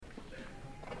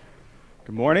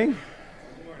Good morning.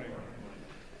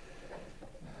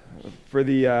 For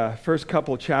the first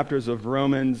couple chapters of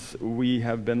Romans, we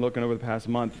have been looking over the past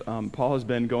month. Paul has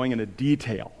been going into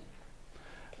detail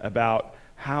about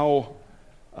how,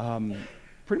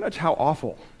 pretty much how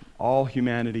awful all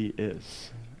humanity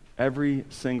is. Every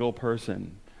single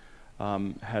person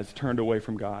has turned away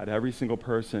from God. Every single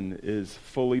person is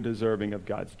fully deserving of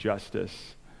God's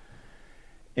justice.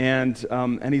 And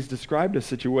he's described a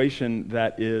situation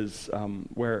that is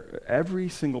where every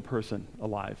single person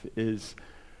alive is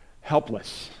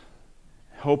helpless,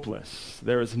 hopeless.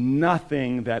 There is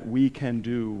nothing that we can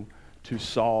do to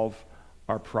solve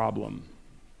our problem,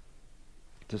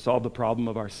 to solve the problem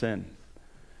of our sin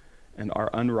and our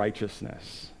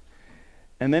unrighteousness.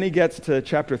 And then he gets to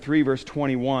chapter 3, verse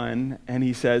 21, and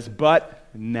he says, but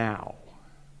now,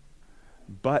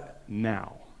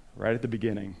 right at the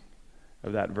beginning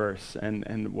of that verse.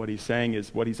 And what he's saying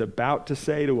is, what he's about to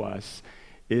say to us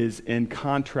is in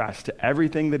contrast to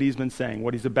everything that he's been saying.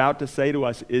 What he's about to say to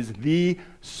us is the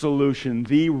solution,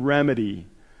 the remedy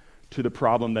to the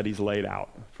problem that he's laid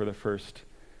out for the first,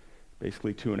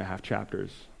 basically 2.5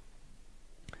 chapters.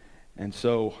 And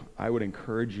so I would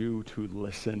encourage you to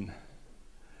listen.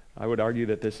 I would argue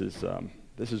that this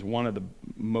is one of the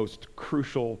most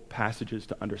crucial passages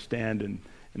to understand in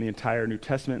the entire New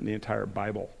Testament and the entire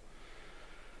Bible.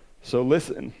 So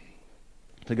listen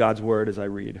to God's word as I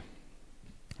read.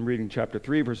 I'm reading chapter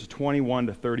 3, verses 21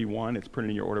 to 31. It's printed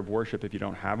in your order of worship if you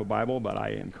don't have a Bible, but I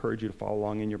encourage you to follow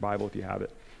along in your Bible if you have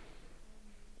it.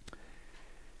 It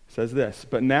says this,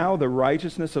 but now the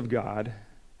righteousness of God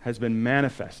has been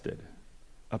manifested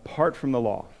apart from the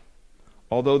law,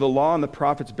 although the law and the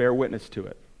prophets bear witness to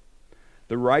it.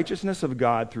 The righteousness of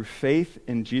God through faith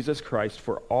in Jesus Christ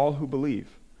for all who believe.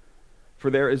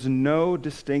 For there is no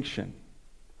distinction.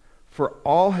 For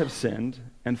all have sinned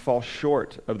and fall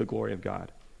short of the glory of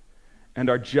God, and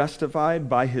are justified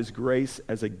by his grace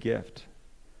as a gift,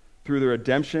 through the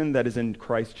redemption that is in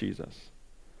Christ Jesus,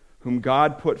 whom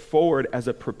God put forward as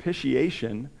a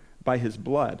propitiation by his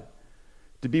blood,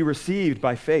 to be received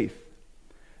by faith.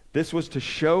 This was to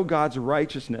show God's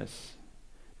righteousness,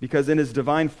 because in his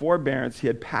divine forbearance he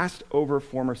had passed over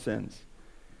former sins.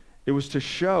 It was to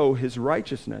show his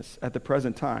righteousness at the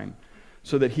present time,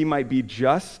 so that he might be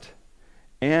just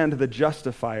and the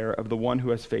justifier of the one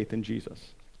who has faith in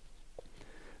Jesus.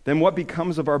 Then what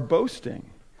becomes of our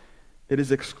boasting? It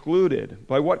is excluded.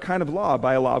 By what kind of law?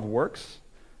 By a law of works?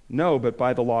 No, but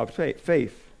by the law of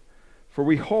faith. For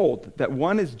we hold that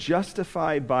one is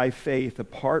justified by faith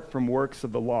apart from works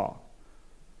of the law.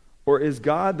 Or is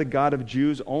God the God of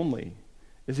Jews only?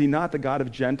 Is he not the God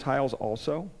of Gentiles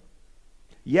also?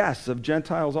 Yes, of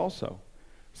Gentiles also,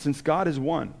 since God is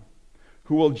one,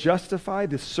 who will justify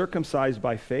the circumcised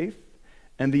by faith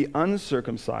and the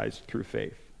uncircumcised through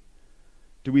faith.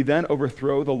 Do we then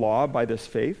overthrow the law by this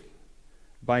faith?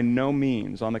 By no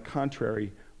means. On the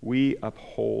contrary, we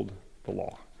uphold the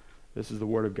law. This is the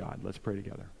word of God. Let's pray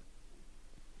together.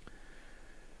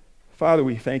 Father,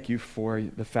 we thank you for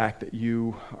the fact that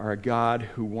you are a God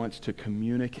who wants to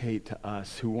communicate to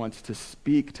us, who wants to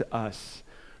speak to us,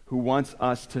 who wants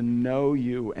us to know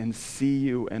you and see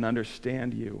you and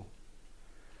understand you.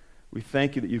 We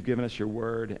thank you that you've given us your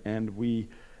word, and we,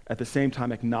 at the same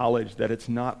time, acknowledge that it's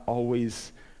not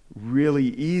always really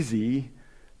easy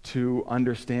to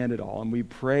understand it all. And we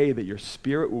pray that your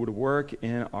Spirit would work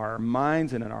in our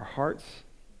minds and in our hearts,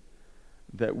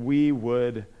 that we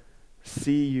would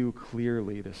see you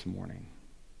clearly this morning,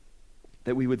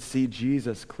 that we would see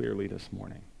Jesus clearly this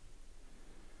morning,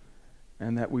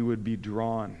 and that we would be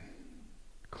drawn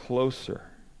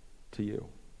closer to you.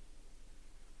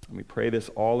 And we pray this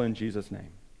all in Jesus' name.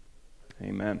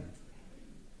 Amen.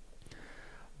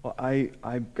 Well,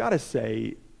 I've got to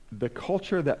say, the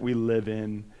culture that we live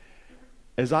in,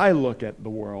 as I look at the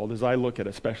world, as I look at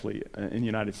especially in the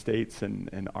United States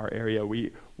and our area,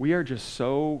 we are just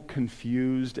so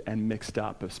confused and mixed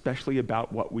up, especially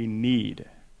about what we need.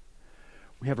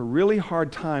 We have a really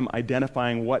hard time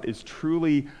identifying what is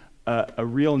truly a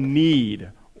real need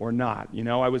or not. You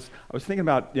know, I was thinking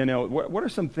about, what are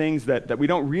some things that we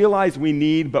don't realize we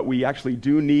need, but we actually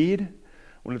do need?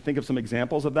 I want to think of some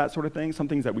examples of that sort of thing, some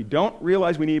things that we don't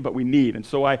realize we need, but we need. And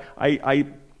so I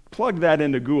plugged that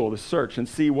into Google to search and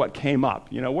see what came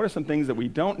up. What are some things that we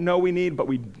don't know we need, but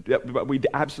we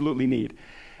absolutely need?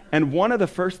 And one of the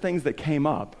first things that came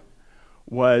up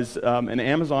was an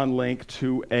Amazon link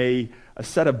to a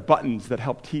set of buttons that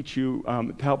help teach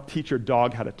your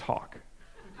dog how to talk.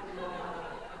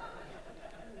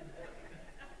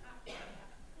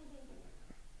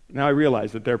 Now I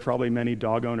realize that there are probably many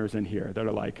dog owners in here that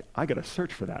are like, I got to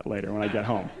search for that later when I get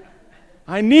home.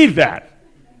 I need that.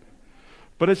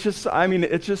 But it's just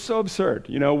so absurd,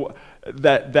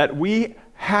 that we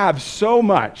have so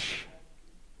much.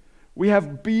 We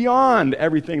have beyond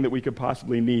everything that we could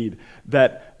possibly need,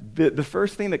 that the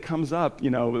first thing that comes up,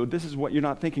 this is what you're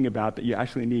not thinking about that you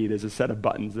actually need, is a set of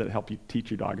buttons that help you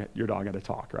teach your dog how to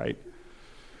talk, right?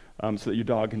 So that your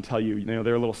dog can tell you,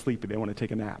 they're a little sleepy, they want to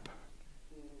take a nap.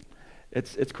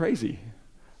 It's crazy.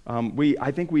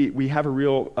 I think we have a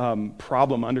real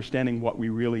problem understanding what we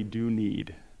really do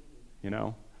need,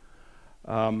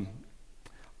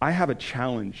 I have a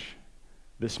challenge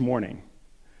this morning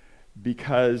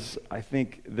because I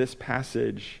think this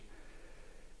passage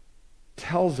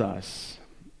tells us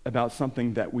about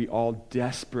something that we all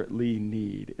desperately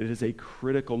need. It is a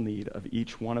critical need of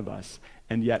each one of us,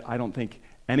 and yet I don't think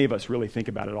any of us really think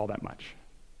about it all that much.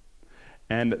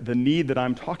 And the need that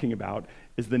I'm talking about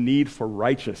is the need for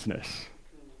righteousness.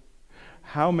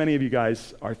 How many of you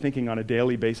guys are thinking on a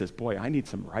daily basis, boy, I need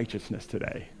some righteousness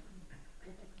today,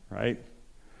 right?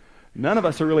 None of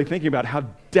us are really thinking about how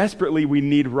desperately we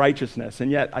need righteousness, and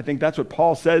yet I think that's what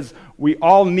Paul says we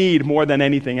all need more than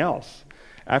anything else.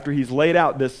 After he's laid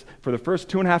out this, for the first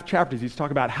 2.5 chapters, he's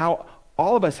talking about how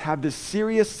all of us have this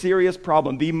serious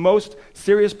problem. The most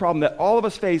serious problem that all of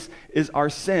us face is our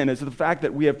sin, is the fact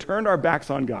that we have turned our backs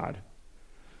on God.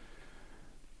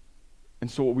 And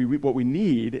so what we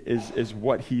need is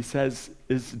what he says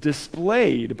is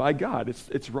displayed by God.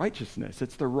 It's righteousness.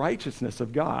 It's the righteousness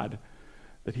of God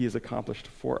that he has accomplished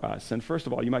for us. And first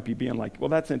of all, you might be being like, well,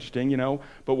 that's interesting,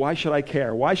 but why should I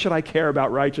care? Why should I care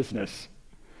about righteousness?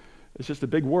 It's just a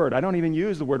big word. I don't even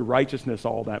use the word righteousness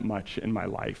all that much in my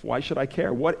life. Why should I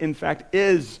care? What, in fact,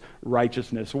 is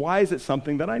righteousness? Why is it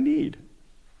something that I need?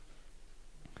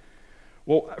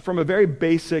 Well, from a very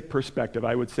basic perspective,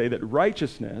 I would say that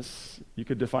righteousness, you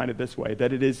could define it this way,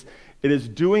 that it is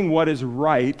doing what is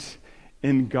right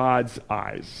in God's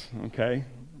eyes, okay?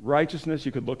 Righteousness,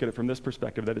 you could look at it from this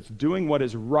perspective, that it's doing what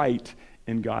is right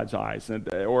in God's eyes.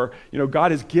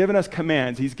 God has given us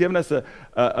commands. He's given us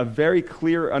a very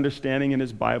clear understanding in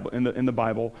his Bible, in the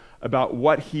Bible, about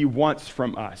what he wants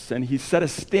from us. And he's set a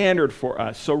standard for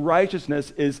us. So righteousness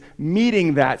is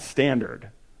meeting that standard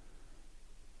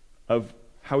of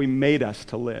how he made us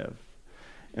to live.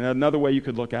 And another way you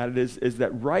could look at it is that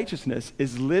righteousness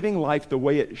is living life the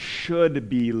way it should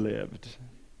be lived.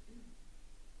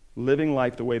 Living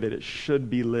life the way that it should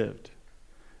be lived.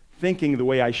 Thinking the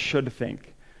way I should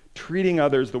think. Treating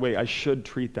others the way I should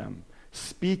treat them.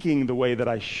 Speaking the way that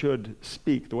I should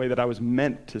speak, the way that I was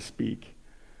meant to speak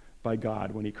by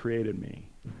God when he created me.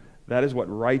 That is what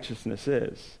righteousness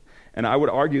is. And I would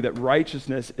argue that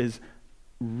righteousness is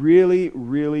really,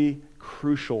 really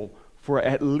crucial for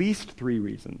at least 3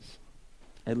 reasons.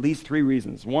 At least 3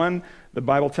 reasons. One, the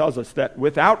Bible tells us that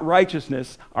without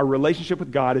righteousness, our relationship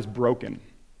with God is broken.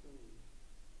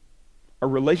 Our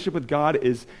relationship with God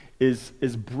is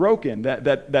broken. That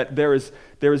there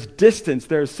is distance,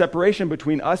 there is separation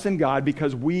between us and God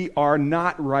because we are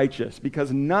not righteous,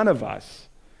 because none of us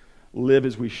live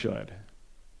as we should.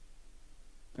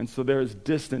 And so there is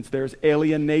distance, there is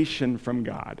alienation from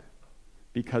God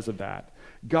because of that.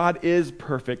 God is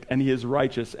perfect and he is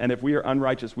righteous, and if we are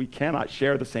unrighteous, we cannot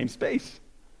share the same space.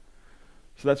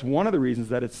 So that's one of the reasons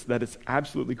that it's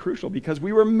absolutely crucial, because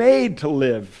we were made to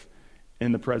live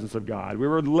in the presence of God. We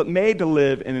were made to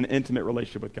live in an intimate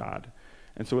relationship with God.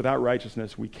 And so without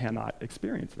righteousness, we cannot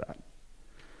experience that.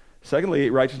 Secondly,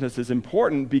 righteousness is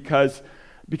important because,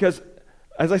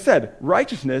 as I said,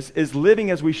 righteousness is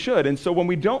living as we should. And so when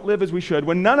we don't live as we should,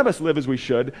 when none of us live as we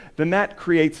should, then that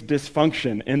creates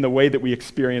dysfunction in the way that we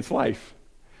experience life,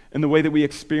 in the way that we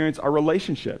experience our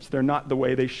relationships. They're not the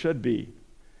way they should be.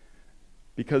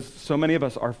 Because so many of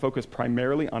us are focused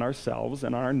primarily on ourselves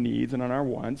and on our needs and on our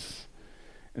wants.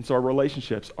 And so our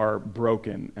relationships are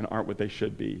broken and aren't what they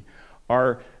should be.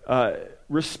 Our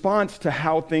response to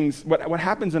how things, what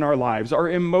happens in our lives, our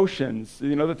emotions,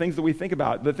 the things that we think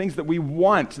about, the things that we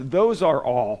want, those are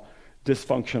all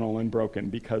dysfunctional and broken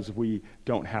because we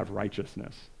don't have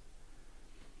righteousness.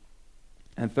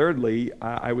 And thirdly,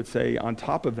 I would say on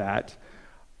top of that,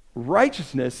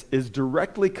 righteousness is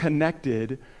directly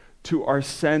connected to our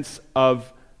sense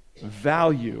of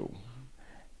value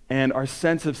and our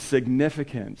sense of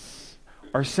significance,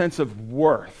 our sense of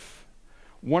worth.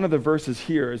 One of the verses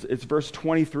here it's verse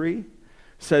 23,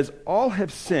 says, all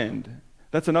have sinned.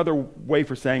 That's another way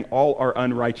for saying all are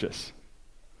unrighteous.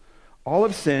 All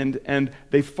have sinned, and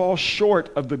they fall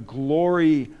short of the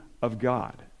glory of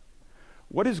God.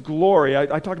 What is glory? I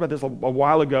talked about this a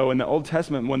while ago in the Old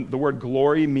Testament when the word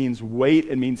glory means weight,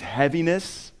 it means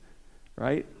heaviness,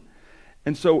 right?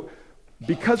 And so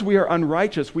because we are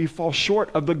unrighteous, we fall short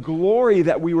of the glory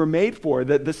that we were made for,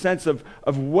 the sense of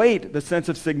weight, the sense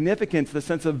of significance, the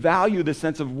sense of value, the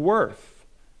sense of worth.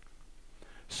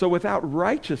 So without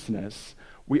righteousness,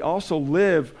 we also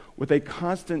live with a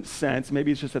constant sense,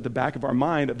 maybe it's just at the back of our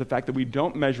mind, of the fact that we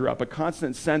don't measure up, a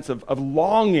constant sense of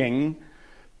longing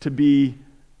to be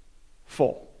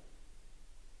full,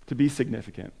 to be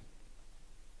significant.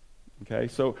 Okay,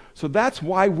 so that's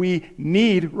why we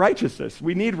need righteousness.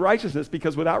 We need righteousness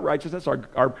because without righteousness,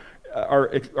 our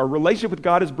relationship with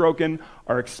God is broken,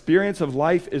 our experience of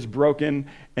life is broken,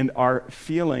 and our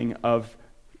feeling of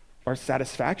our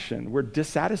satisfaction, we're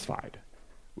dissatisfied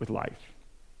with life.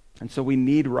 And so we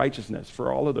need righteousness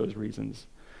for all of those reasons.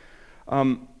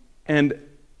 And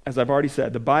as I've already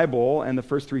said, the Bible and the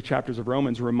first 3 chapters of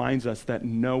Romans reminds us that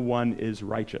no one is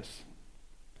righteous.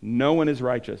 No one is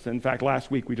righteous. In fact, last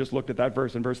week we just looked at that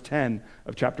verse in verse 10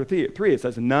 of chapter 3. It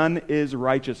says, none is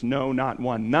righteous, no, not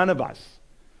one. None of us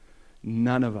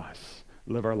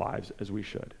live our lives as we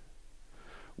should.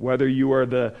 Whether you are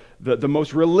the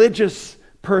most religious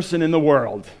person in the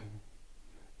world,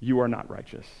 you are not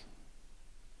righteous.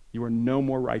 You are no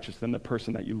more righteous than the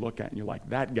person that you look at and you're like,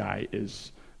 that guy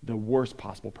is the worst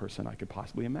possible person I could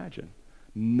possibly imagine.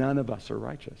 None of us are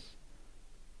righteous.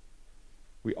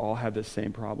 We all have this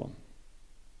same problem.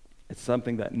 It's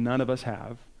something that none of us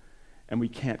have, and we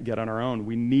can't get on our own.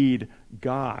 We need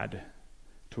God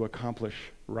to accomplish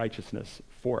righteousness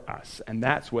for us, and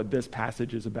that's what this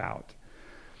passage is about.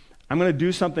 I'm going to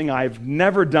do something I've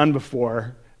never done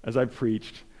before as I've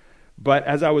preached, but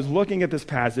as I was looking at this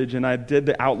passage and I did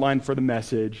the outline for the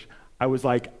message, I was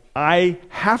like, I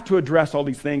have to address all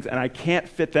these things, and I can't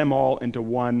fit them all into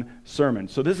one sermon.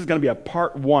 So this is going to be a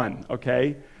part 1,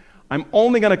 okay? I'm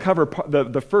only going to cover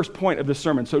the first point of the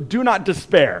sermon, so do not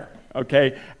despair,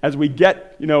 okay? As we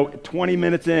get, 20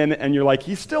 minutes in, and you're like,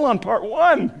 he's still on part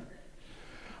 1.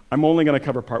 I'm only going to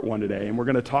cover part 1 today, and we're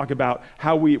going to talk about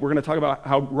how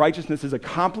righteousness is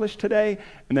accomplished today,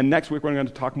 and then next week we're going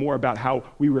to talk more about how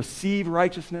we receive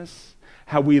righteousness,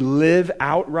 how we live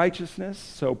out righteousness.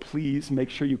 So please make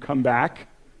sure you come back.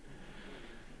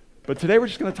 But today we're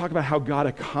just going to talk about how God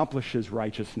accomplishes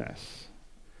righteousness,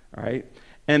 all right?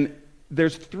 And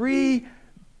there's 3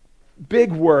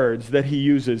 big words that he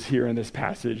uses here in this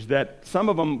passage that some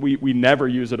of them we never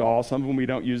use at all, some of them we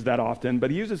don't use that often,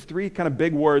 but he uses 3 kind of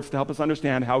big words to help us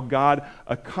understand how God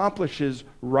accomplishes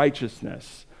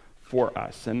righteousness for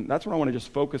us. And that's what I want to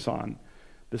just focus on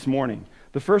this morning.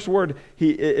 The first word,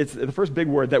 it's the first big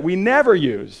word that we never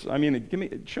use. I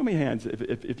mean, show me hands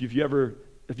if you've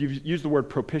used the word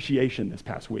propitiation this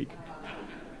past week.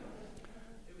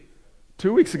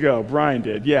 2 weeks ago, Brian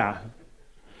did, yeah.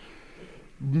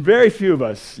 Very few of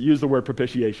us use the word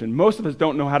propitiation. Most of us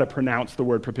don't know how to pronounce the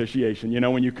word propitiation.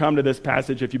 When you come to this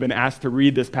passage, if you've been asked to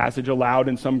read this passage aloud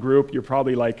in some group, you're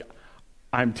probably like,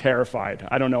 I'm terrified.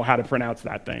 I don't know how to pronounce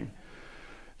that thing.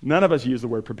 None of us use the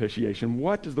word propitiation.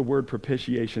 What does the word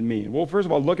propitiation mean? Well, first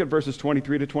of all, look at verses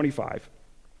 23 to 25.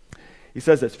 He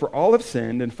says this, "For all have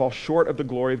sinned and fall short of the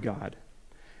glory of God,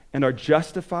 and are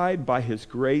justified by his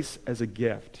grace as a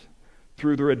gift,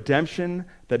 through the redemption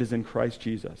that is in Christ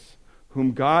Jesus,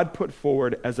 whom God put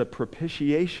forward as a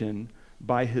propitiation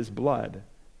by his blood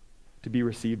to be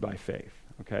received by faith."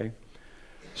 Okay?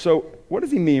 So what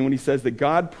does he mean when he says that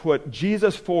God put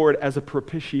Jesus forward as a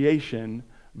propitiation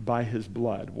by his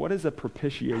blood? What is a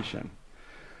propitiation?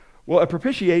 Well, a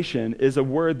propitiation is a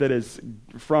word that is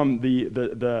from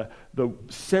the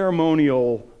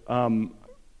ceremonial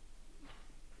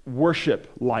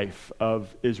worship life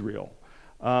of Israel.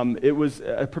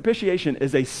 A propitiation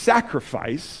is a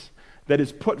sacrifice that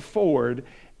is put forward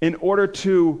in order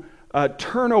to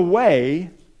turn away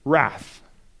wrath,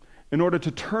 in order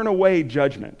to turn away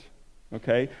judgment.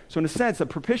 Okay? So in a sense, a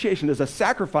propitiation is a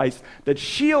sacrifice that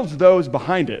shields those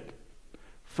behind it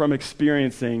from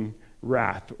experiencing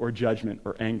wrath or judgment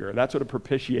or anger. That's what a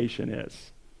propitiation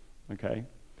is. Okay?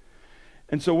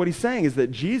 And so what he's saying is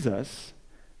that Jesus,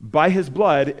 by his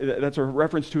blood, that's a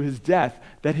reference to his death,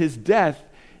 that his death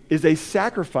is a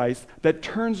sacrifice that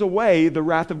turns away the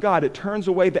wrath of God. It turns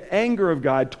away the anger of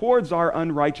God towards our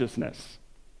unrighteousness.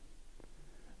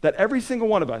 That every single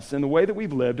one of us, in the way that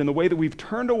we've lived, in the way that we've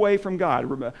turned away from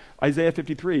God, Isaiah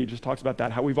 53 just talks about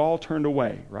that, how we've all turned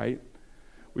away, right?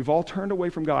 We've all turned away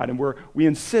from God, and we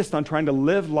insist on trying to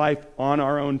live life on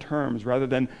our own terms rather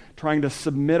than trying to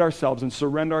submit ourselves and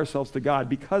surrender ourselves to God.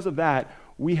 Because of that,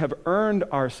 we have earned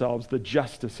ourselves the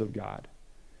justice of God.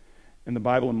 And the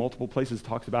Bible in multiple places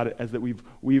talks about it as that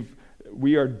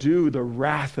we are due the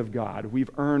wrath of God. We've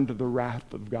earned the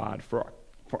wrath of God for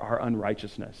our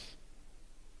unrighteousness.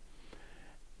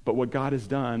 But what God has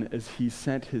done is he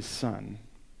sent his son,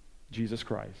 Jesus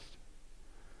Christ,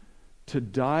 to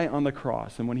die on the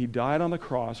cross. And when he died on the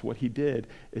cross, what he did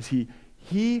is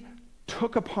he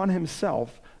took upon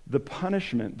himself the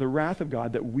punishment, the wrath of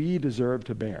God that we deserve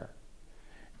to bear.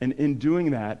 And in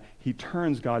doing that, he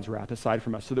turns God's wrath aside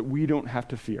from us so that we don't have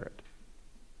to fear it.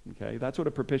 Okay? That's what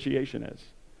a propitiation is.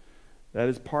 That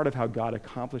is part of how God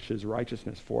accomplishes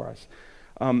righteousness for us.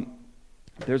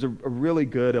 There's a really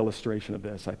good illustration of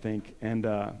this, I think, and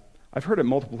I've heard it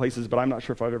multiple places, but I'm not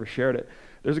sure if I've ever shared it.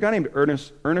 There's a guy named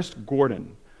Ernest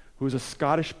Gordon, who was a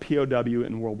Scottish POW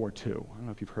in World War II. I don't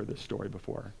know if you've heard this story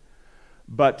before.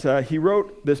 But he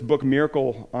wrote this book,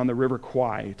 Miracle on the River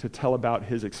Kwai, to tell about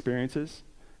his experiences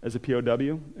as a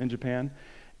POW in Japan.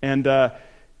 And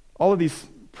all of these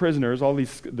prisoners,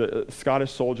 the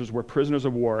Scottish soldiers were prisoners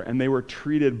of war, and they were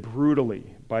treated brutally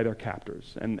by their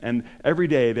captors. And every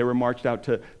day they were marched out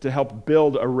to help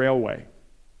build a railway.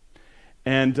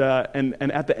 And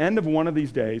at the end of one of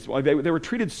these days, well, they were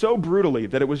treated so brutally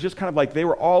that it was just kind of like they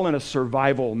were all in a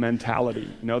survival mentality.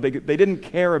 You know, they didn't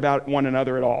care about one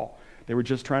another at all. They were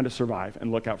just trying to survive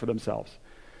and look out for themselves.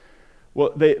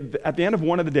 Well, at the end of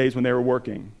one of the days when they were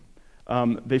working,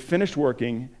 they finished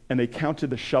working and they counted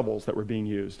the shovels that were being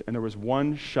used, and there was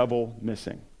one shovel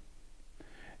missing.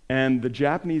 And the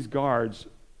Japanese guards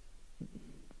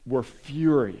were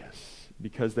furious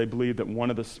because they believed that one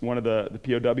of the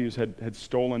POWs had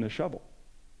stolen a shovel.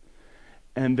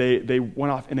 And they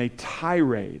went off in a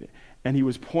tirade, and he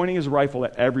was pointing his rifle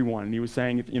at everyone, and he was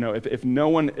saying, if no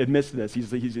one admits to this,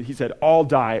 he said, all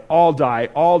die, all die,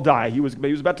 all die. He was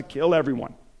about to kill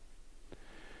everyone.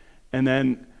 And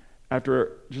then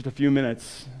after just a few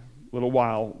minutes, a little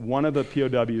while, one of the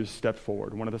POWs stepped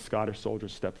forward, one of the Scottish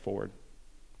soldiers stepped forward,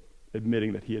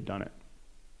 admitting that he had done it.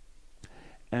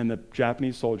 And the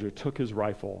Japanese soldier took his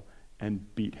rifle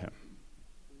and beat him.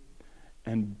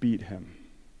 And beat him.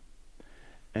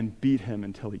 And beat him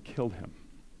until he killed him.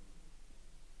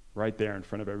 Right there in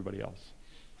front of everybody else.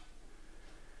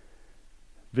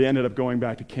 They ended up going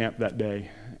back to camp that day,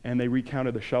 and they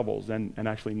recounted the shovels, and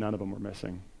actually none of them were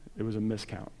missing. It was a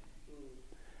miscount.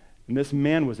 And this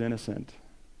man was innocent.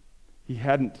 He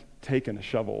hadn't taken a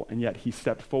shovel, and yet he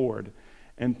stepped forward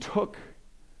and took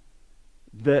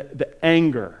the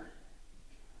anger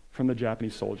from the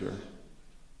Japanese soldier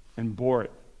and bore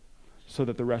it so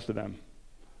that the rest of them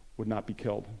would not be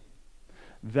killed.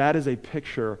 That is a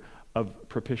picture of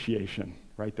propitiation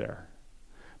right there.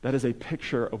 That is a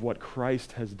picture of what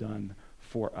Christ has done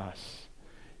for us.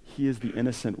 He is the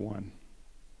innocent one.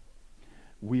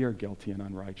 We are guilty and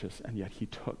unrighteous, and yet he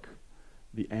took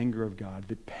the anger of God,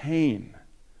 the pain,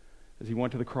 as he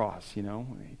went to the cross,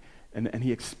 and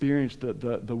he experienced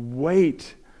the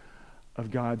weight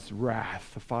of God's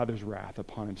wrath, the Father's wrath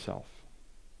upon himself,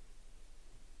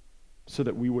 so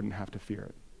that we wouldn't have to fear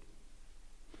it.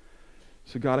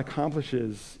 So God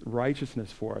accomplishes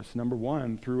righteousness for us, number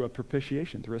one, through a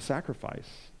propitiation, through a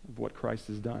sacrifice of what Christ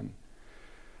has done.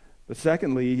 But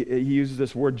secondly, he uses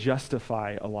this word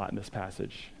justify a lot in this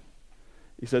passage.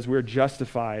 He says we're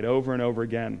justified over and over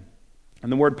again.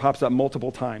 And the word pops up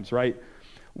multiple times, right?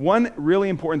 One really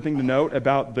important thing to note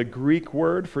about the Greek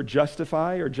word for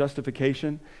justify or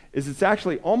justification is it's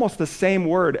actually almost the same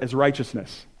word as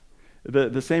righteousness.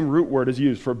 The same root word is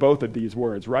used for both of these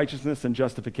words, righteousness and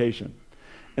justification.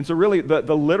 And so really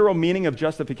the literal meaning of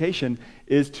justification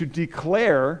is to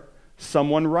declare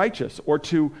someone righteous or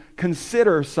to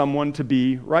consider someone to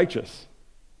be righteous.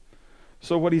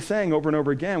 So what he's saying over and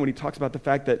over again when he talks about the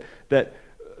fact that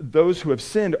those who have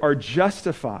sinned are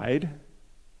justified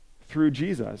through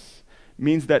Jesus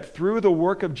means that through the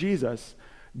work of Jesus,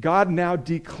 God now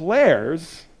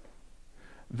declares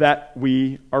that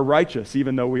we are righteous,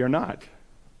 even though we are not.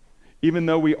 Even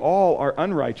though we all are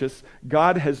unrighteous,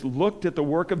 God has looked at the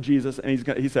work of Jesus and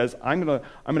he says, I'm going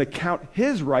to count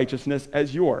his righteousness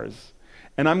as yours,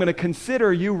 and I'm going to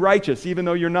consider you righteous, even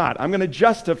though you're not. I'm going to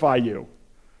justify you.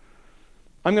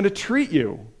 I'm going to treat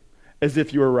you as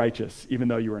if you are righteous, even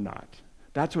though you are not.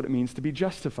 That's what it means to be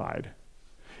justified.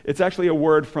 It's actually a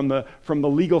word from the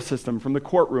legal system, from the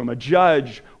courtroom. A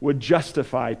judge would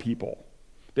justify people.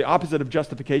 The opposite of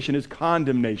justification is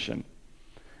condemnation.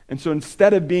 And so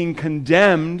instead of being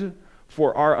condemned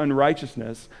for our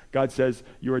unrighteousness, God says,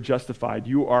 you are justified.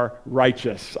 You are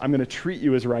righteous. I'm going to treat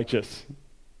you as righteous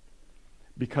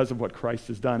because of what Christ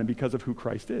has done and because of who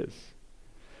Christ is.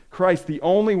 Christ, the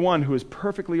only one who has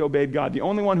perfectly obeyed God, the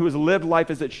only one who has lived life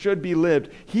as it should be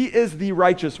lived, he is the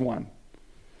righteous one.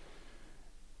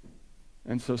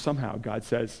 And so somehow God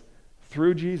says,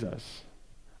 through Jesus,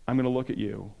 I'm going to look at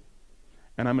you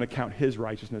and I'm going to count his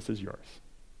righteousness as yours.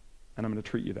 And I'm going to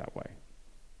treat you that way.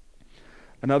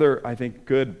 Another, I think,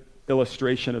 good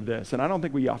illustration of this, and I don't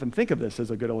think we often think of this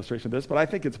as a good illustration of this, but I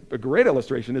think it's a great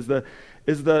illustration, is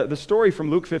the story from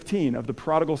Luke 15 of the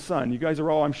prodigal son. You guys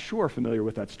are all, I'm sure, familiar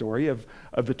with that story of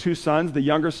the two sons, the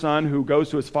younger son who goes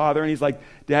to his father and he's like,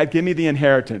 Dad, give me the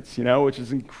inheritance, which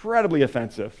is incredibly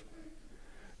offensive.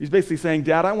 He's basically saying,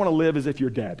 Dad, I want to live as if you're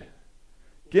dead.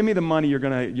 Give me the money you're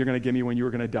gonna give me when you were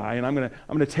gonna die, and I'm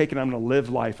gonna take it. I'm gonna live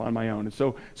life on my own. And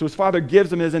so his father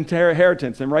gives him his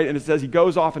inheritance, and it says he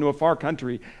goes off into a far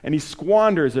country and he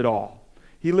squanders it all.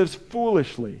 He lives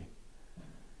foolishly.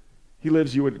 He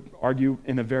lives, you would argue,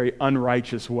 in a very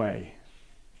unrighteous way,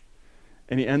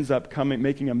 and he ends up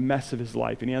making a mess of his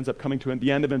life, and he ends up coming to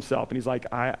the end of himself, and he's like,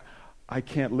 I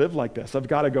can't live like this. I've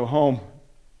got to go home.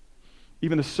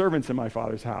 Even the servants in my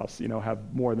father's house,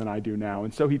 have more than I do now.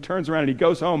 And so he turns around and he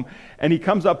goes home and he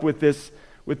comes up with this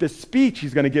speech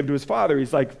he's going to give to his father.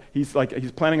 He's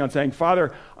planning on saying,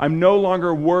 Father, I'm no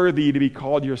longer worthy to be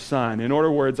called your son. In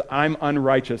other words, I'm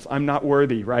unrighteous. I'm not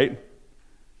worthy, right?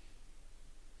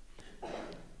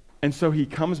 And so he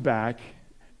comes back,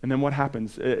 and then what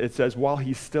happens? It says, while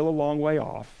he's still a long way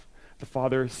off, the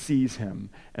father sees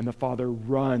him, and the father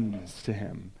runs to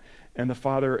him, and the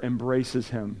father embraces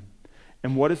him.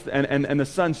 And and the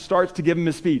son starts to give him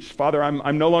his speech. Father,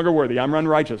 I'm no longer worthy. I'm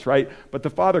unrighteous, right? But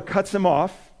the father cuts him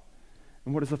off.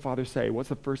 And what does the father say? What's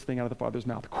the first thing out of the father's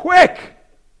mouth? Quick!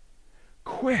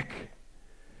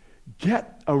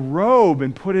 Get a robe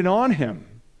and put it on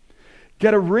him.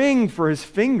 Get a ring for his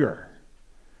finger.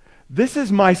 This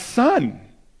is my son.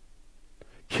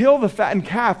 Kill the fattened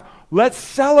calf. Let's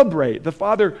celebrate. The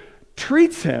father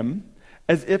treats him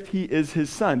as if he is his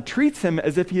son, treats him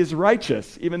as if he is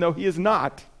righteous, even though he is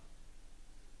not.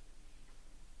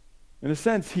 In a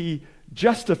sense, he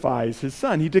justifies his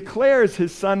son. He declares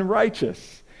his son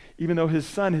righteous, even though his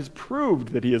son has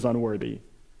proved that he is unworthy.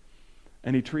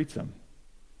 And he treats him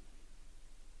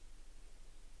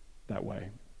that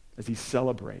way, as he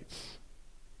celebrates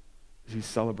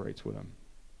with him.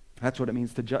 That's what it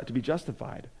means to be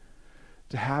justified.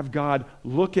 To have God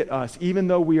look at us, even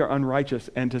though we are unrighteous,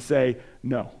 and to say,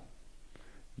 no,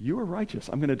 you are righteous.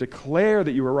 I'm going to declare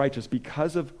that you are righteous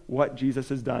because of what Jesus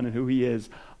has done and who he is.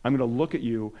 I'm going to look at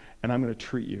you, and I'm going to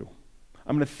treat you.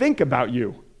 I'm going to think about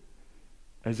you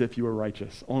as if you were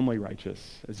righteous, only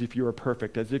righteous, as if you were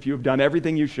perfect, as if you have done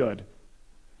everything you should.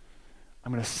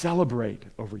 I'm going to celebrate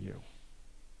over you.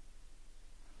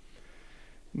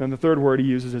 And then the third word he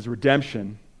uses is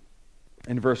redemption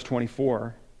in verse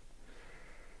 24.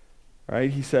 Right?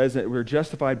 He says that we're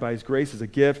justified by his grace as a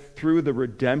gift through the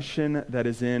redemption that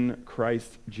is in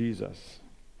Christ Jesus.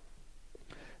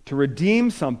 To redeem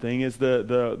something is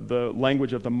the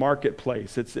language of the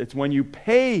marketplace. It's when you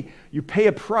pay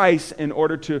a price in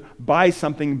order to buy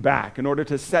something back, in order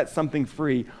to set something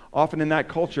free. Often in that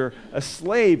culture, a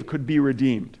slave could be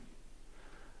redeemed.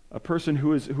 A person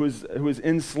who is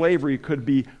in slavery could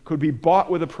be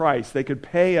bought with a price. They could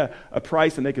pay a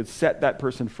price and they could set that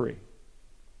person free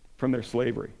from their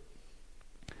slavery.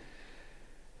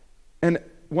 And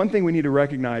one thing we need to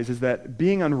recognize is that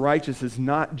being unrighteous is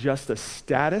not just a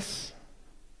status,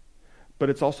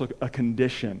 but it's also a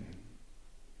condition.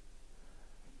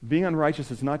 Being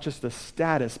unrighteous is not just a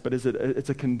status, but it's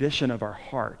a condition of our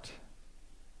heart.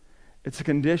 It's a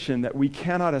condition that we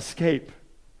cannot escape.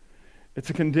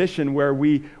 It's a condition where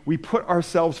we put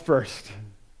ourselves first,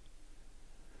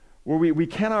 where we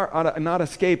cannot not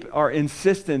escape our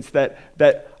insistence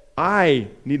that I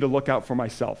need to look out for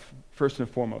myself first and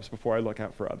foremost before I look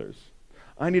out for others.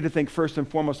 I need to think first and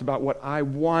foremost about what I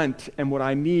want and what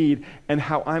I need and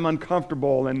how I'm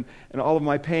uncomfortable and all of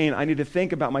my pain. I need to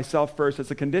think about myself first.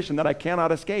 It's a condition that I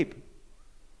cannot escape.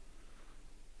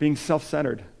 Being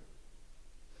self-centered.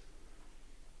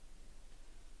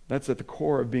 That's at the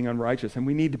core of being unrighteous, and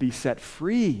we need to be set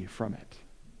free from it.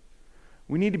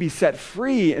 We need to be set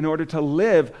free in order to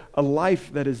live a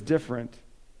life that is different.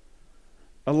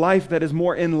 A life that is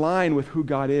more in line with who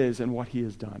God is and what he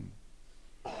has done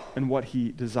and what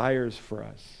he desires for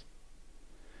us.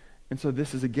 And so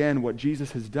this is, again, what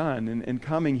Jesus has done. In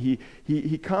coming,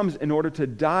 he comes in order to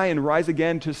die and rise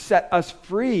again to set us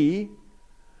free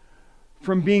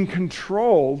from being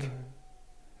controlled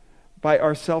by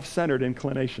our self-centered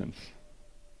inclinations,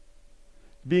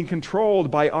 being controlled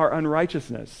by our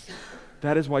unrighteousness.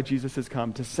 That is why Jesus has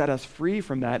come, to set us free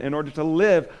from that in order to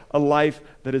live a life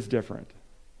that is different.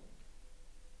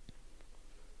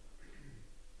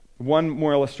 One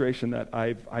more illustration that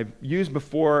I've used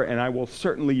before, and I will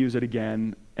certainly use it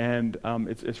again, and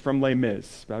it's from Les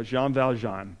Mis, about Jean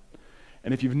Valjean.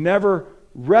 And if you've never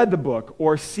read the book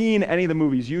or seen any of the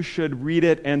movies, you should read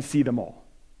it and see them all.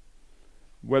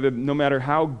 No matter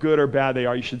how good or bad they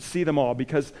are, you should see them all,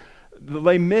 because the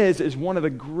Les Mis is one of the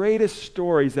greatest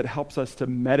stories that helps us to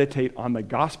meditate on the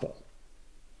gospel,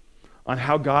 on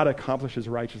how God accomplishes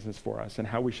righteousness for us and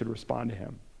how we should respond to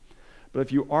him. But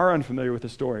if you are unfamiliar with the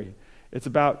story, it's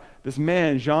about this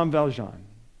man, Jean Valjean,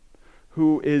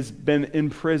 who has been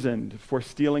imprisoned for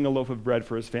stealing a loaf of bread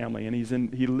for his family. And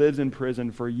he lives in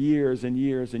prison for years and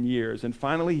years and years. And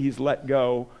finally he's let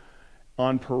go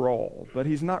on parole. But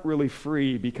he's not really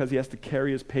free because he has to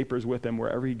carry his papers with him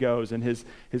wherever he goes. And his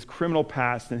criminal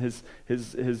past and his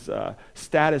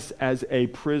status as a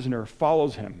prisoner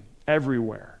follows him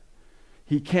everywhere.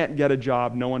 He can't get a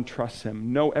job. No one trusts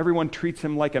him. Everyone treats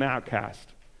him like an outcast.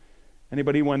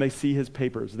 Anybody, when they see his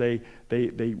papers, they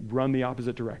run the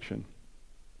opposite direction.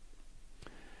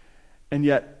 And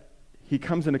yet, he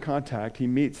comes into contact, he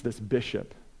meets this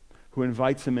bishop who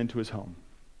invites him into his home.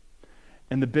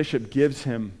 And the bishop gives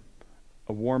him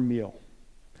a warm meal.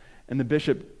 And the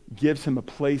bishop gives him a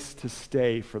place to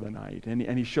stay for the night.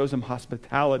 And he shows him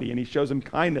hospitality, and he shows him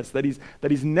kindness that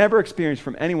he's never experienced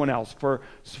from anyone else for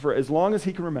as long as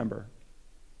he can remember.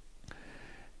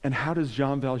 And how does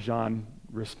Jean Valjean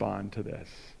respond to this?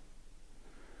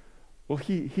 Well,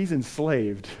 he's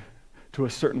enslaved to a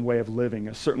certain way of living,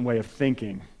 a certain way of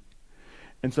thinking.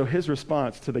 And so his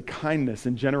response to the kindness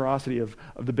and generosity of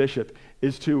the bishop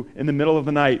is to, in the middle of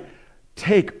the night,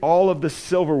 take all of the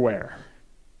silverware,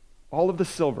 all of the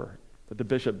silver that the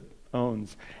bishop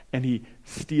owns, and he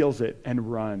steals it and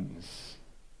runs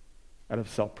out of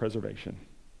self-preservation,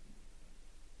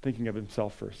 thinking of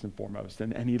himself first and foremost.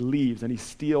 And he leaves and he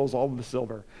steals all of the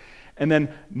silver. And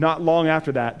then not long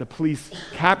after that, the police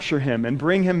capture him and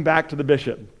bring him back to the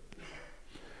bishop.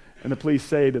 And the police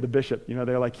say to the bishop,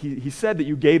 they're like, he said that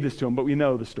you gave this to him, but we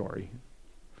know the story.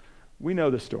 We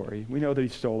know the story. We know that he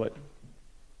stole it.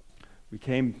 We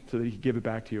came so that he could give it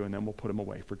back to you, and then we'll put him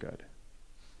away for good.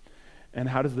 And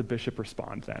how does the bishop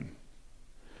respond then?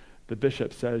 The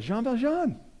bishop says, Jean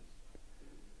Valjean,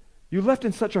 you left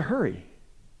in such a hurry.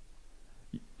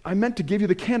 I meant to give you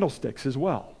the candlesticks as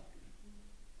well.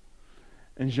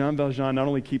 And Jean Valjean not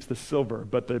only keeps the silver,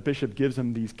 but the bishop gives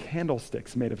him these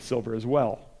candlesticks made of silver as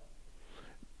well.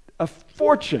 A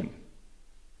fortune.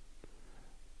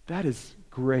 That is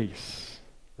grace,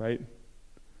 right?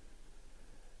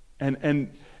 And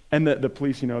the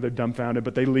police, they're dumbfounded,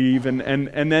 but they leave.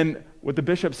 And then what the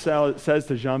bishop says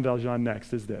to Jean Valjean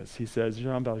next is this. He says,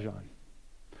 Jean Valjean,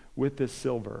 with this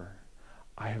silver,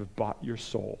 I have bought your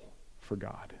soul for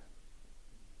God.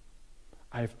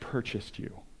 I have purchased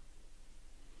you.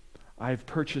 I have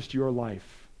purchased your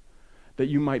life that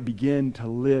you might begin to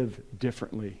live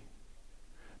differently,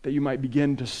 that you might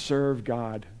begin to serve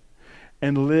God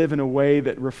and live in a way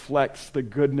that reflects the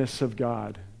goodness of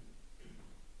God.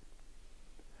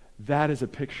 That is a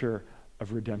picture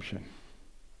of redemption.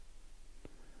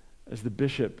 As the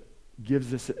bishop gives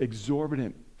this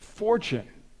exorbitant fortune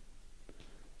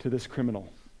to this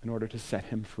criminal in order to set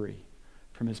him free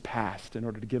from his past, in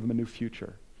order to give him a new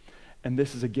future. And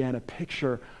this is, again, a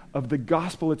picture of the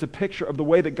gospel. It's a picture of the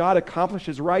way that God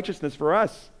accomplishes righteousness for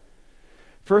us.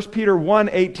 1 Peter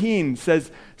 1:18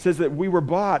 says that we were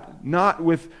bought not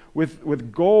with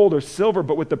gold or silver,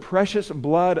 but with the precious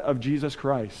blood of Jesus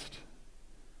Christ.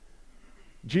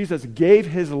 Jesus gave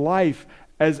his life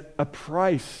as a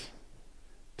price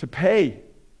to pay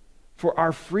for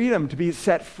our freedom, to be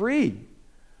set free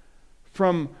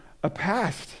from a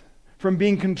past, from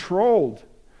being controlled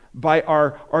by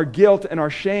our guilt and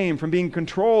our shame, from being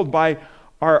controlled by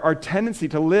our tendency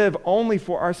to live only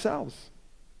for ourselves.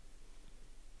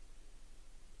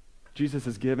 Jesus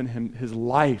has given him his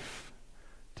life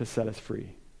to set us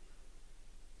free,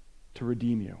 to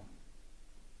redeem you.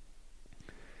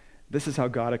 This is how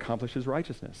God accomplishes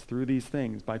righteousness, through these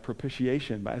things, by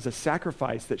propitiation, as a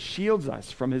sacrifice that shields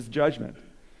us from his judgment.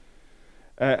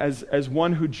 As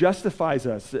one who justifies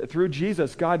us through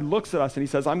Jesus, God looks at us and he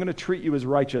says, I'm going to treat you as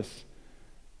righteous,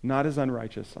 not as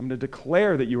unrighteous. I'm going to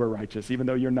declare that you are righteous, even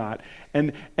though you're not.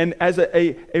 And as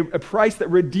a price that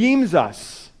redeems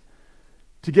us,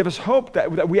 to give us hope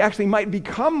that we actually might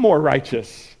become more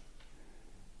righteous,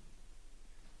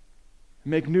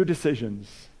 make new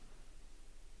decisions.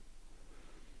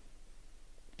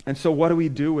 And so what do we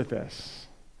do with this?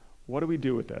 What do we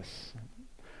do with this?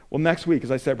 Well, next week, as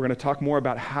I said, we're going to talk more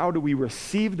about how do we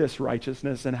receive this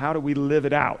righteousness and how do we live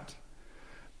it out.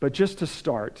 But just to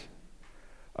start,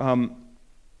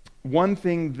 one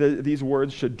thing these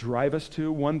words should drive us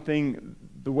to, one thing,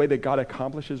 the way that God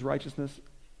accomplishes righteousness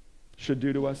should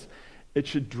do to us, it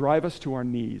should drive us to our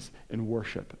knees in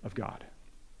worship of God.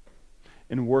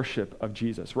 in worship of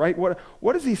Jesus, right?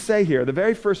 What does he say here? The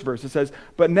very first verse, it says,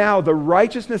 but now the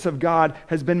righteousness of God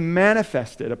has been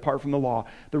manifested apart from the law.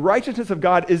 The righteousness of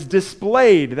God is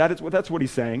displayed. That's what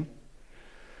he's saying.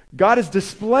 God is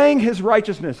displaying his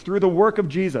righteousness through the work of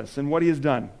Jesus and what he has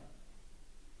done.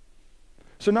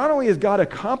 So not only is God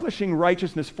accomplishing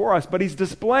righteousness for us, but he's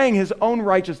displaying his own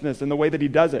righteousness in the way that he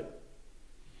does it.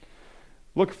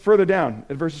 Look further down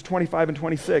at verses 25 and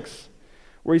 26.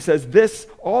 Where he says, this,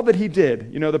 all that he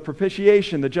did, the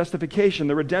propitiation, the justification,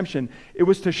 the redemption, it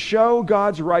was to show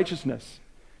God's righteousness,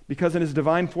 because in his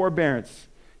divine forbearance,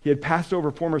 he had passed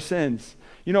over former sins.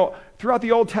 Throughout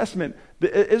the Old Testament,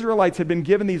 the Israelites had been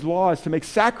given these laws to make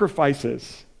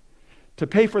sacrifices to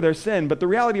pay for their sin, but the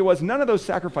reality was none of those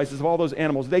sacrifices of all those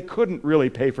animals, they couldn't really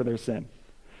pay for their sin.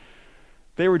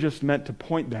 They were just meant to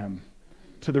point them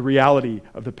to the reality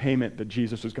of the payment that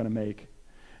Jesus was going to make.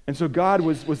 And so God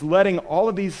was letting all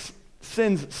of these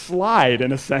sins slide,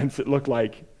 in a sense, it looked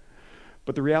like.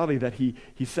 But the reality that he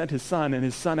sent his son, and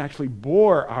his son actually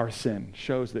bore our sin,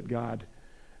 shows that God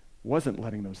wasn't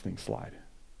letting those things slide.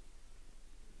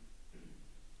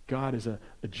 God is a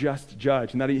just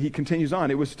judge. And that he continues on.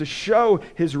 It was to show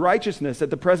his righteousness at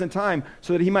the present time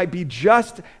so that he might be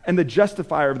just and the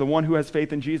justifier of the one who has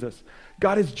faith in Jesus.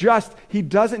 God is just. He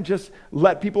doesn't just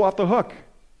let people off the hook.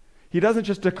 He doesn't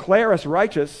just declare us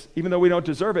righteous, even though we don't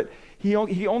deserve it. He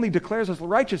only declares us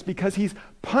righteous because he's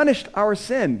punished our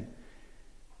sin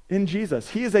in Jesus.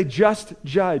 He is a just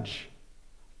judge.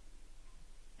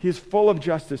 He is full of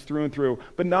justice through and through.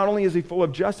 But not only is he full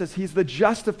of justice, he's the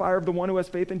justifier of the one who has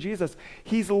faith in Jesus.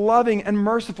 He's loving and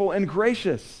merciful and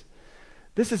gracious.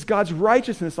 This is God's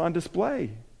righteousness on display.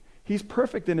 He's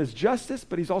perfect in his justice,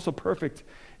 but he's also perfect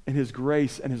in his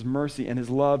grace and his mercy and his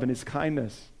love and his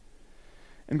kindness.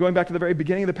 And going back to the very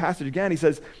beginning of the passage again, he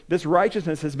says, this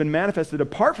righteousness has been manifested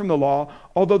apart from the law,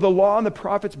 although the law and the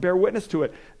prophets bear witness to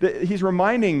it. He's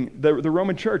reminding the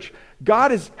Roman church,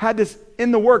 God has had this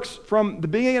in the works from the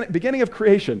beginning of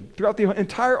creation, throughout the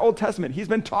entire Old Testament. He's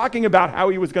been talking about how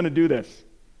he was going to do this,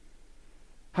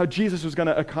 how Jesus was going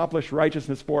to accomplish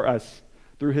righteousness for us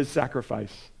through his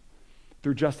sacrifice,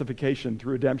 through justification,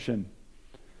 through redemption.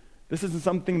 This isn't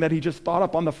something that he just thought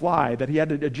up on the fly, that he had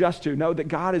to adjust to. No, that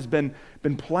God has been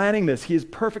planning this. He is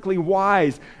perfectly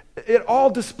wise. It all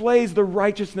displays the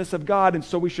righteousness of God, and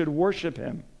so we should worship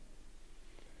him.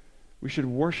 We should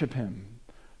worship him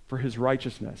for his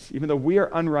righteousness. Even though we are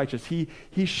unrighteous, he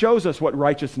shows us what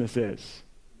righteousness is.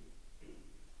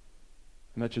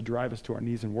 And that should drive us to our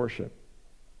knees in worship.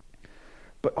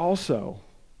 But also,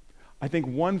 I think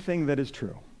one thing that is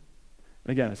true,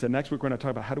 and again, I said next week we're going to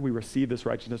talk about how do we receive this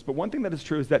righteousness. But one thing that is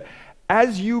true is that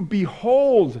as you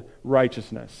behold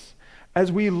righteousness,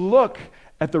 as we look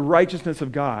at the righteousness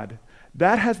of God,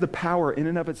 that has the power in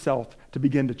and of itself to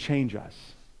begin to change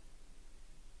us.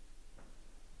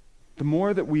 The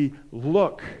more that we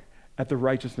look at the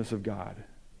righteousness of God,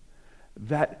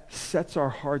 that sets our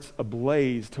hearts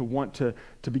ablaze to want to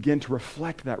begin to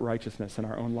reflect that righteousness in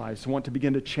our own lives, to want to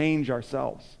begin to change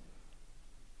ourselves.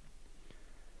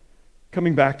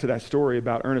 Coming back to that story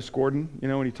about Ernest Gordon,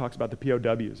 when he talks about the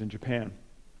POWs in Japan,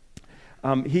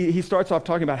 he starts off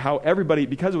talking about how everybody,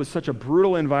 because it was such a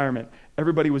brutal environment,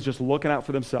 everybody was just looking out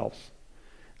for themselves.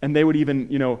 And they would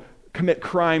even, commit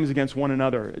crimes against one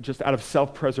another just out of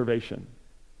self-preservation.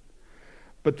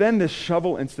 But then this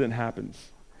shovel incident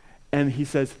happens, and he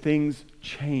says things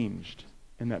changed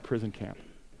in that prison camp.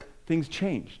 Things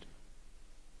changed.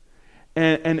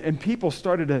 And people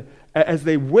started to, as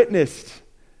they witnessed,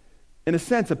 in a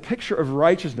sense, a picture of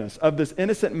righteousness, of this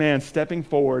innocent man stepping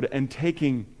forward and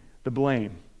taking the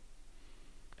blame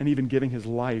and even giving his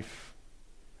life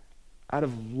out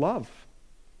of love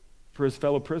for his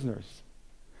fellow prisoners.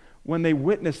 When they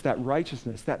witnessed that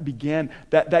righteousness, that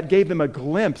gave them a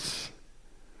glimpse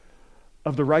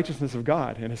of the righteousness of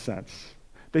God, in a sense.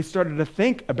 They started to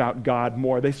think about God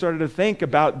more. They started to think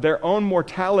about their own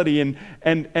mortality and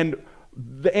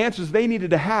the answers they needed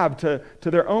to have to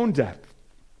their own death.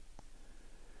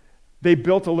 They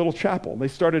built a little chapel. They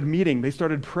started meeting. They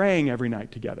started praying every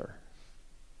night together.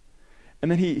 And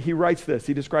then he writes this.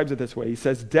 He describes it this way. He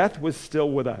says, death was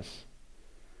still with us,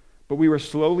 but we were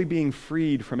slowly being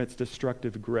freed from its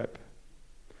destructive grip.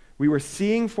 We were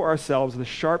seeing for ourselves the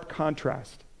sharp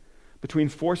contrast between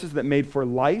forces that made for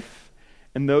life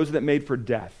and those that made for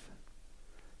death.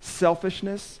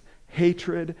 Selfishness,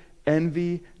 hatred,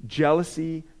 envy,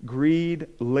 jealousy, greed,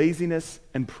 laziness,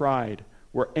 and pride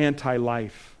were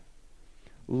anti-life.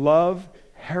 Love,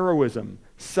 heroism,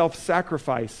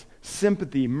 self-sacrifice,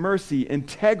 sympathy, mercy,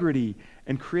 integrity,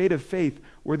 and creative faith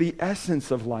were the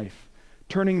essence of life,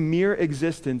 turning mere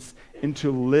existence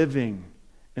into living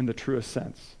in the truest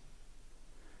sense.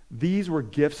 These were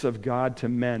gifts of God to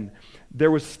men.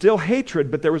 There was still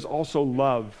hatred, but there was also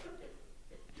love.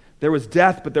 There was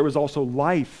death, but there was also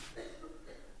life.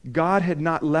 God had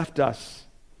not left us.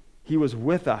 He was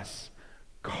with us,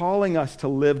 calling us to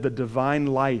live the divine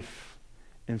life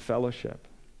in fellowship.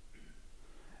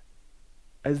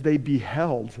 As they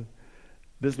beheld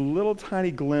this little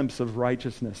tiny glimpse of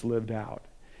righteousness lived out,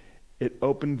 it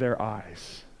opened their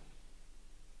eyes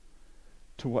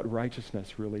to what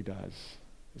righteousness really does,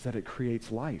 is that it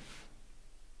creates life.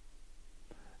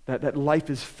 That life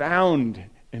is found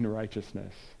in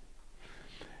righteousness.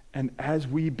 And as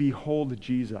we behold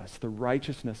Jesus, the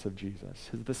righteousness of Jesus,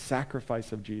 the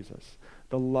sacrifice of Jesus,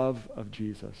 the love of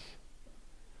Jesus,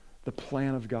 the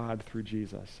plan of God through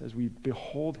Jesus, as we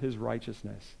behold his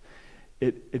righteousness,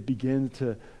 it begins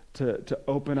to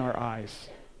open our eyes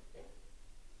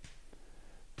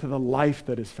to the life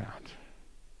that is found,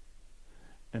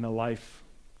 and a life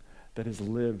that is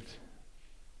lived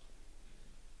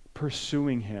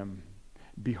pursuing him,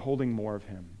 beholding more of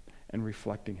him, and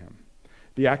reflecting him.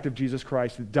 The act of Jesus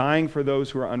Christ, dying for those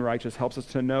who are unrighteous, helps us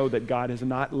to know that God has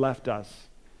not left us.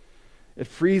 It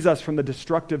frees us from the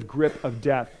destructive grip of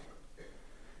death,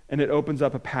 and it opens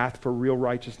up a path for real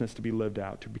righteousness to be lived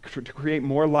out, to create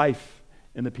more life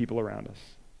in the people around us.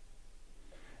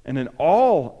 And in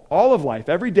all of life,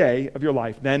 every day of your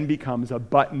life then becomes a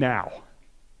but now.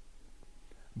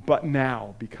 But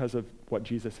now, because of what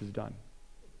Jesus has done.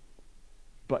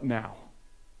 But now.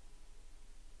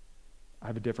 I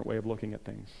have a different way of looking at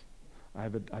things. I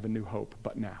have a new hope,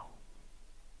 but now.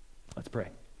 Let's pray.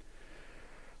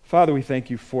 Father, we thank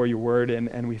you for your word,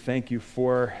 and we thank you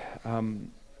for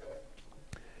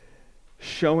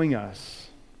showing us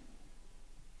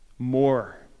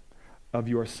more of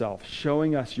yourself,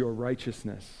 showing us your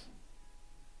righteousness,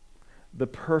 the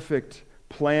perfect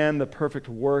plan, the perfect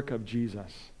work of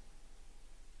Jesus,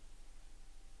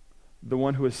 the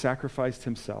one who has sacrificed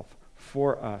himself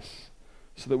for us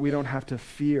so that we don't have to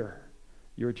fear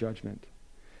your judgment,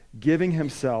 giving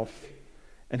himself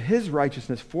and his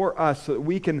righteousness for us so that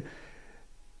we can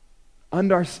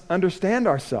understand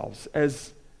ourselves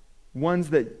as ones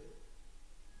that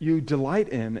you delight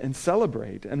in and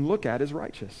celebrate and look at as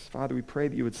righteous. Father, we pray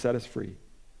that you would set us free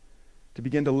to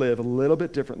begin to live a little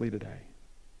bit differently today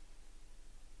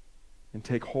and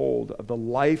take hold of the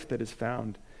life that is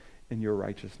found in your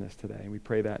righteousness today. And we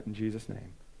pray that in Jesus'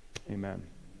 name. Amen.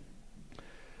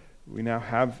 We now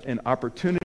have an opportunity